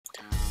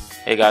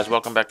Hey guys,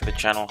 welcome back to the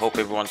channel. Hope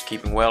everyone's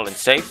keeping well and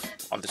safe.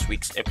 On this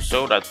week's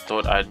episode, I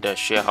thought I'd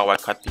share how I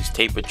cut these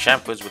tapered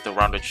chamfers with the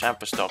rounded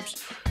chamfer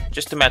stops,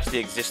 just to match the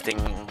existing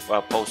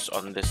posts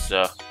on this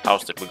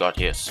house that we got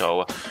here.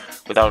 So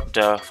without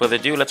further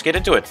ado, let's get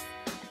into it.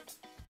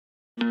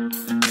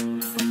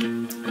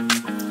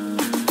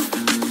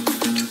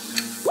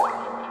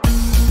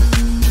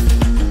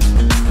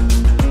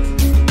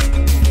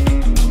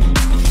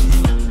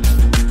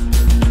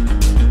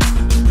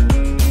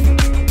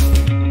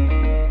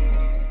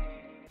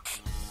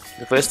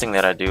 The first thing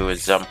that I do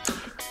is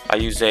I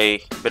use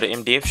a bit of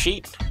MDF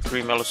sheet,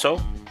 3mm or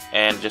so,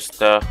 and just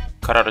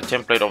cut out a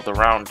template of the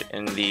round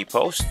in the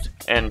post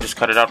and just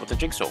cut it out with a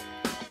jigsaw,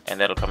 and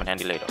that'll come in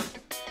handy later.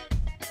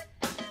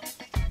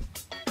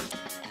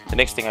 The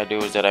next thing I do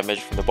is that I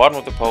measure from the bottom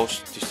of the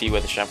post to see where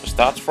the chamfer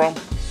starts from,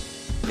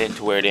 then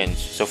to where it ends.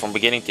 So from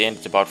beginning to end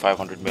it's about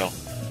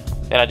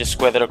 500mm. Then I just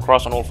square that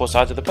across on all four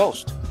sides of the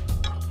post.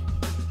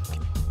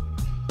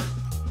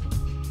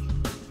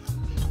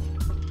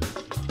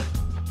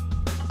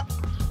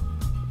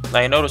 Now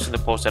you notice in the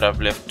post that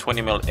I've left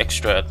 20mm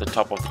extra at the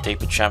top of the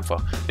tapered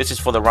chamfer. This is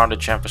for the rounded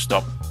chamfer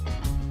stop,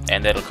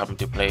 and that'll come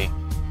into play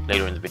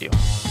later in the video.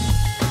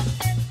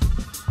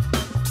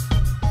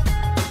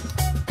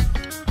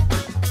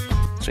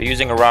 So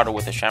using a router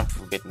with a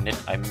chamfer bit in it,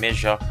 I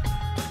measure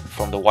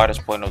from the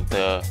widest point of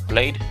the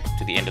blade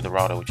to the end of the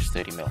router, which is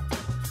 30mm.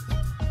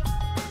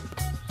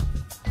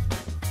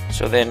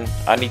 So then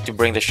I need to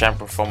bring the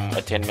chamfer from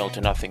a 10mm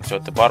to nothing. So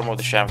at the bottom of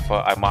the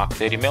chamfer I mark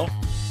 30mm.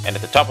 And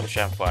at the top of the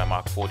chamfer I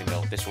mark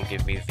 40mm. This will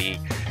give me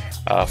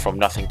the from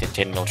nothing to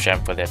 10mm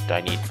chamfer that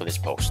I need for this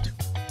post.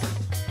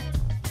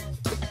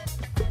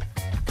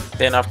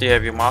 Then after you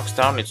have your marks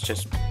down, it's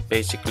just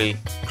basically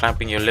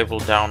clamping your level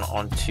down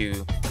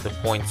onto the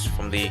points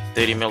from the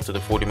 30mm to the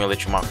 40mm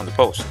that you mark on the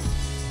post.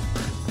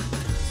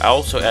 I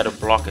also add a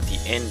block at the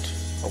end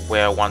of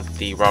where I want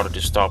the router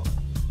to stop.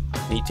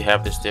 Need to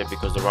have this there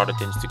because the router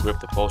tends to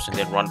grip the post and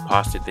then run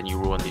past it, then you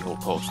ruin the whole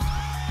post.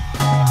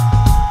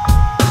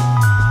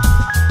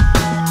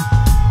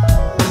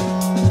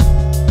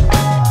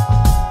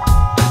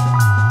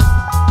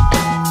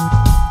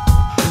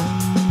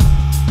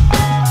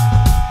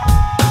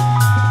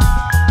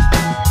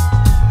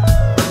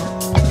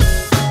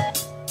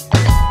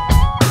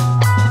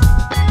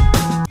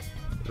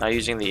 Now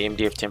using the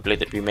MDF template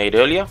that we made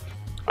earlier,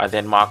 I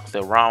then mark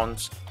the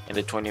rounds and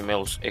the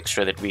 20mm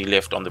extra that we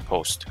left on the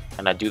post,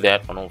 and I do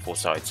that on all four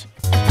sides.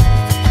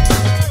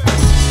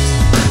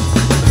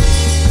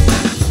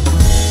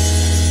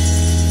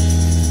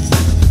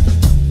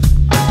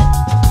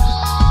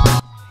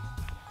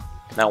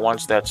 Now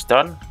once that's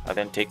done, I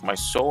then take my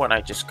saw and I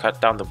just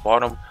cut down the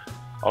bottom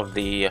of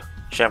the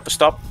chamfer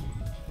stop.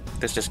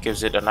 This just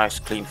gives it a nice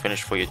clean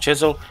finish for your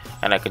chisel,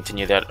 and I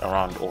continue that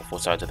around all four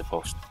sides of the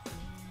post.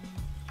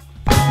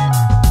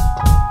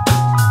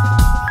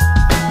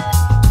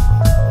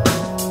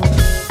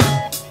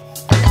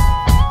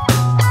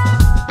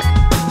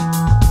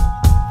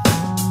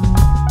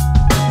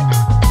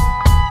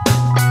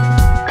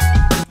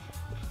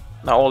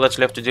 Now all that's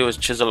left to do is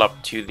chisel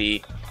up to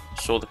the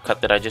saw cut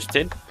that I just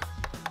did,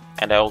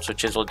 and I also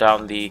chisel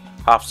down the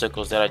half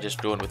circles that I just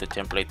drew in with the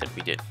template that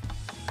we did.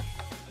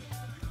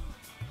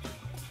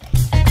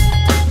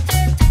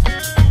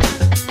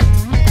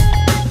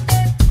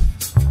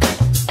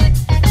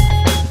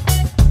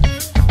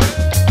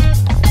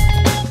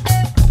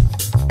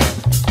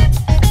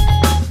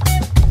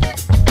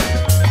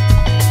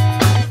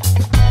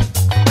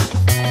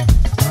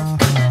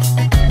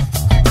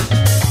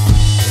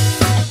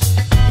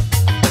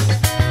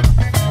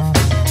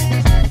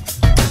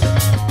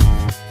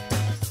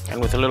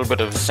 With a little bit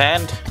of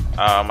sand,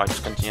 I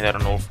just continue that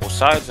on all four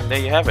sides, and there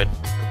you have it,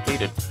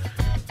 completed.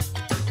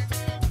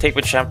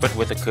 Tapered chamfered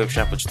with a curved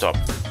chamfered stop.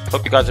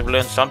 Hope you guys have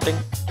learned something,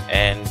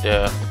 and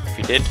if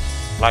you did,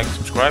 like,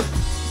 subscribe.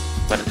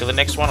 But until the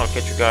next one, I'll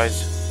catch you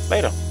guys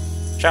later.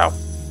 Ciao.